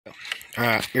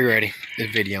Alright, we're ready.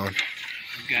 This video on.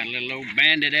 We've got a little old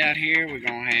bandit out here. We're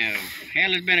going to have...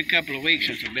 Hell, it's been a couple of weeks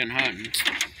since I've been hunting.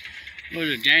 What was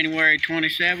it, January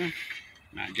 27th?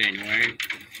 Not January,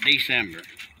 December.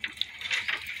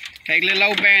 Take little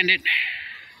old bandit.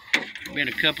 It's been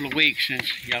a couple of weeks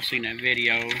since y'all seen that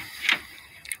video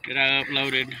that I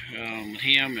uploaded with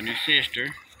him and his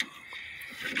sister.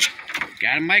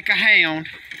 Gotta make a hound.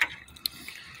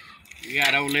 We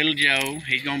got old little Joe.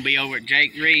 He's gonna be over at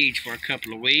Jake Reed's for a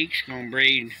couple of weeks. Gonna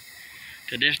breed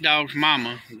to this dog's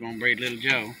mama. We're gonna breed little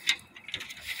Joe.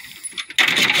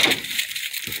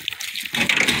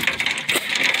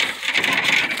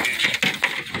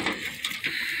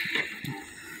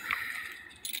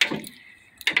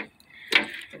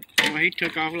 Well, he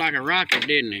took off like a rocket,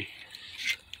 didn't he?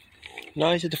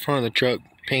 No, he's at the front of the truck,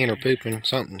 peeing or pooping,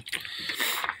 something.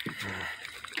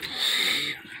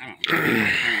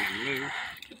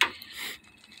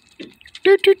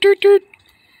 Doot, doot, doot, doot.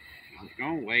 I was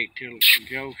gonna wait till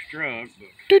Joe struck, but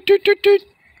Doot, doot, doot, doot.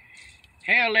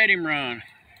 hell, let him run.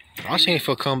 I seen if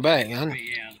he'll come back. Yeah, the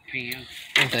pen.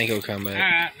 I don't think he'll come back.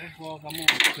 Alright, let's walk. I'm gonna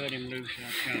cut him loose.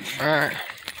 Alright.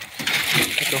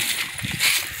 Let's go.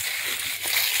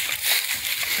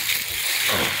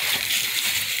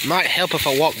 Might help if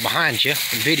I walk behind you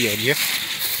and videoed you.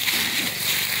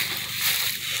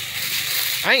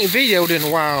 I ain't videoed in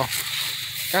a while.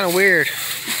 Kind of weird.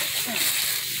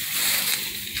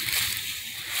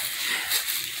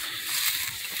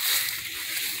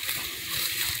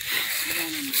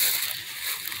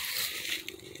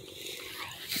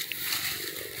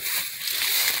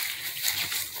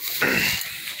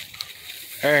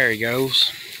 There he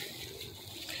goes.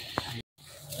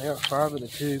 I got 5 of the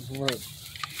tubes. Look.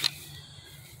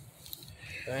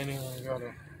 They ain't even got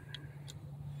a.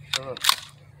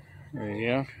 There you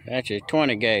go. That's your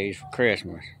 20 gauge for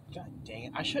Christmas. God dang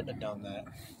it. I shouldn't have done that.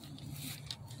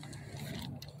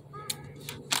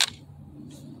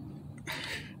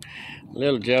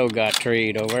 Little Joe got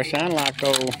treed over there. Sound like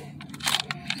old,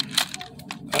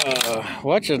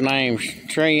 what's his name's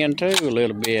treeing too a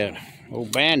little bit.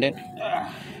 Old bandit.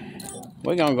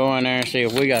 We're gonna go in there and see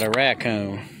if we got a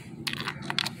raccoon.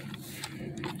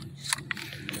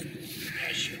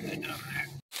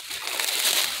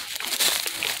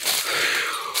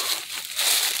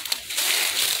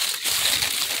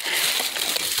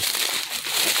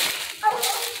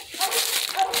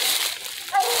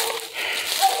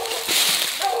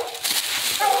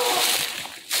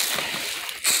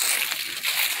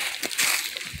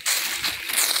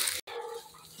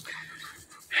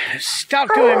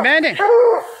 Talk to him, Bandit.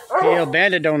 Hell,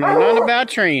 Bandit don't know nothing about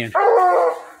treeing.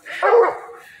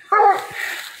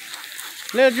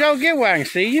 Little Joe, get where I can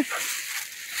see you.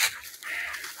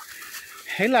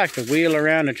 He likes to wheel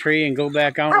around the tree and go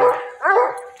back on it.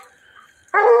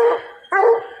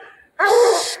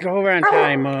 Go over and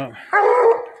tie him up.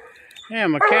 Yeah,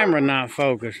 my camera not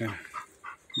focusing.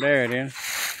 There it is.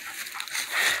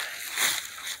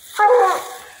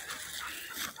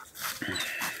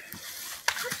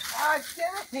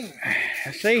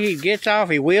 See, he gets off,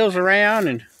 he wheels around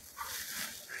and...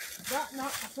 Got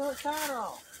knocked the front side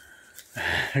off.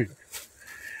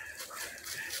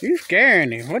 You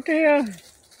scaring him. What the hell?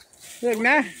 Look,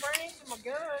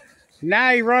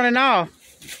 now he's running off.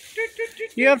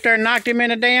 You up there knocked him in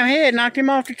the damn head, knocked him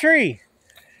off the tree.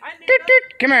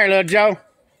 Come here, little Joe.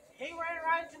 He ran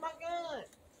right into my gun.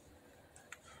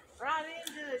 Right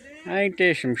into it, dude. Ain't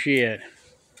this some shit?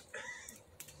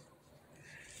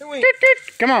 Wait.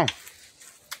 Come on.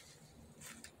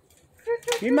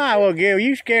 You might well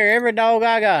you scare every dog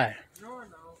I got. No, I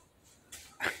know.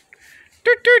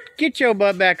 Get your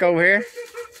butt back over here.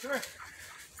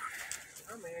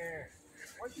 Come here.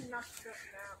 Why'd you knock the out?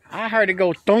 I heard it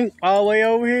go thunk all the way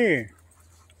over here.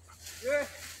 Yeah.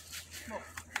 Come on.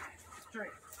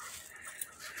 Straight.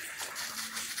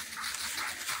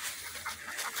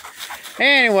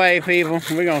 Anyway, people,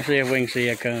 we're gonna see if we can see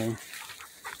a coon.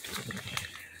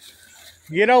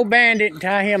 Get old Bandit and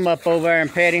tie him up over there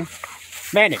and pet him.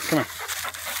 Bandit, come on.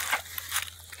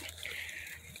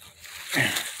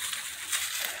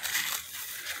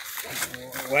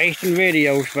 Wasting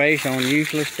video space on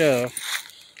useless stuff.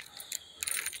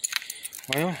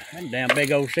 Well, that damn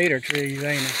big old cedar trees,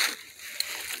 ain't it?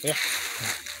 Yeah.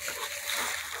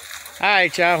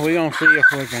 Alright, y'all, we're gonna see if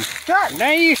we can. God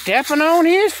dang, you stepping on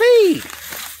his feet.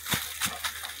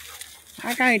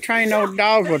 I can't train no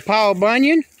dogs with Paul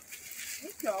Bunyan.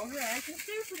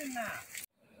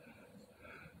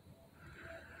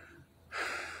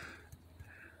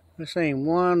 I seen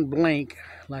one blink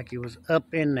like he was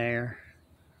up in there,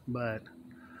 but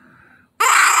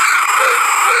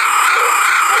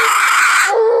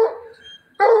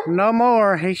No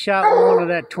more. He shot one of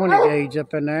that 20 gauge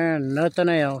up in there and nothing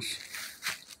else.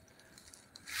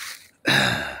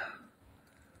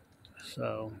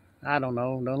 So, I don't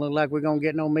know. Don't look like we're going to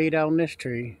get no meat on this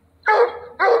tree.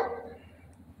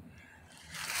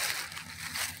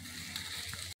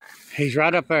 He's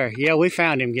right up there. Yeah, we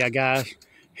found him, yeah, guys.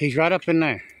 He's right up in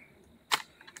there.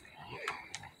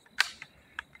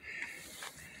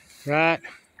 Right.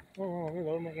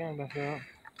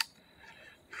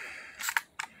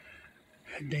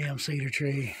 Damn cedar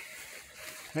tree.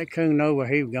 That coon knew where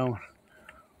he was going.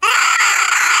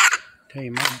 Tell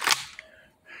you, man.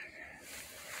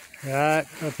 Right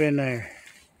up in there.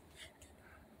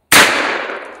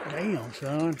 Damn,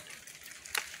 son.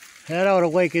 That ought to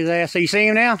wake his ass. So you see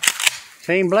him now?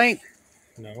 See him blink?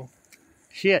 No.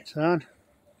 Shit, son.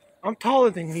 I'm taller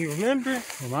than you, remember?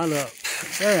 Well, my luck.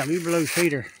 Damn, you blew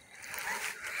cedar.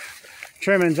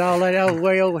 Trimmings all that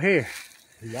way over here.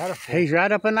 He's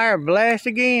right up in there. Blast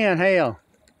again, hell.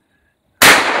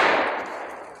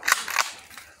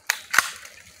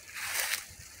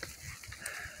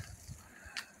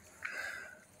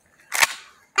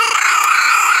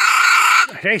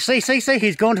 Hey, see,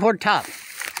 he's going toward the top.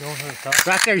 Going toward the top?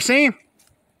 Right there, you see him?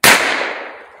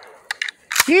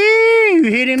 Yee, you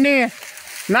hit him there.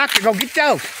 Knock it, go get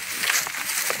those.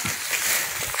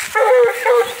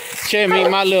 Check me,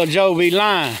 my little Joe B.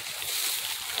 line.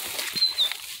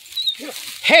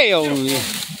 Hell yeah.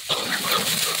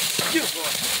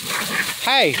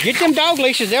 Hey, get them dog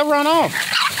leashes, they'll run off.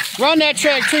 Run that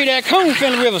track tree, that coon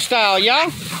Finley River style,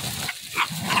 y'all.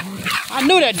 I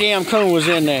knew that damn coon was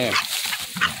in there.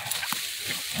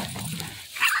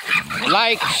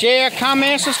 Like, share,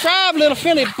 comment, subscribe, little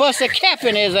Philly bust a cap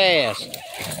in his ass.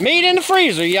 Meat in the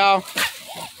freezer, y'all.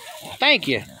 Thank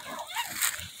you.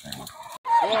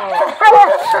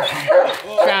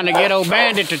 Trying to get old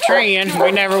Bandit to train.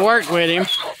 We never worked with him.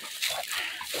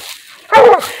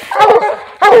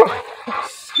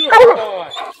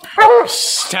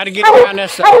 Try to get around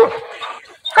this side.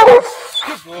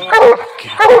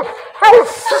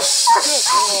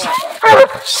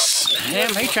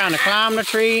 Damn, he trying to climb the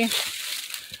tree.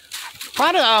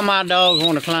 Why do all my dogs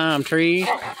want to climb trees?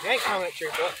 They ain't climbing that tree,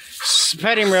 bro.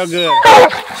 Pet him real good.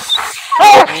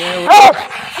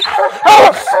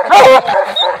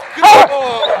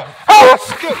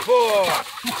 Good boy.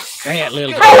 That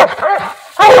little boy.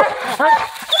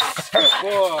 Good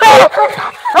boy.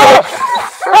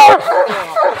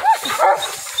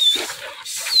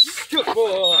 Good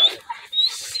boy.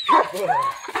 Good boy.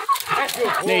 That's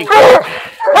good boy.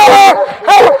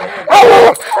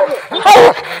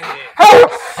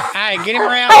 Hey, get him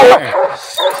around there.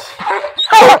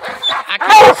 I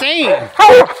can't see him.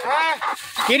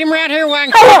 Get him around here where I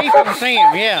can see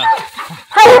him. Yeah.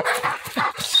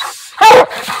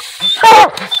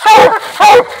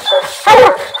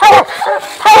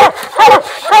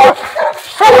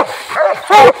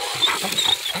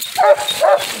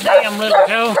 Damn, little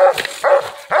Joe.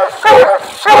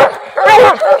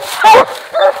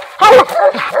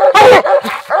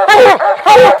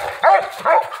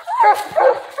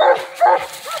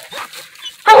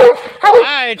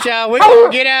 Alright, y'all, we're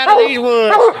going to get out of these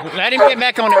woods. Let him get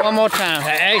back on it one more time.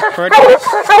 Hey, pretty.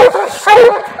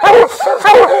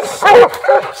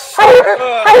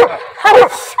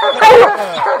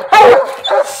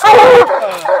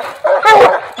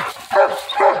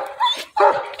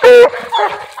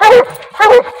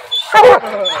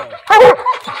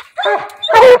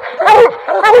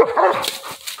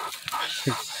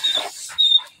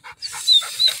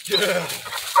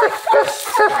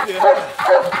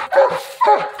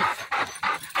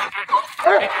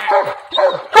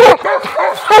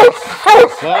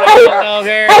 Well,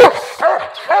 there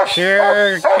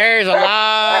sure carries a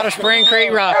lot of Spring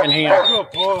Creek rock in him.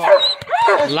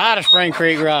 A lot of Spring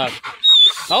Creek rock.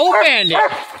 Old Bandit.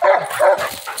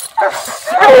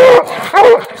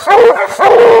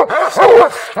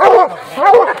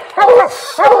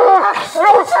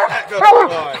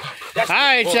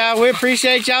 Alright, y'all, we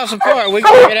appreciate y'all support. We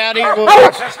can get out of these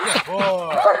woods.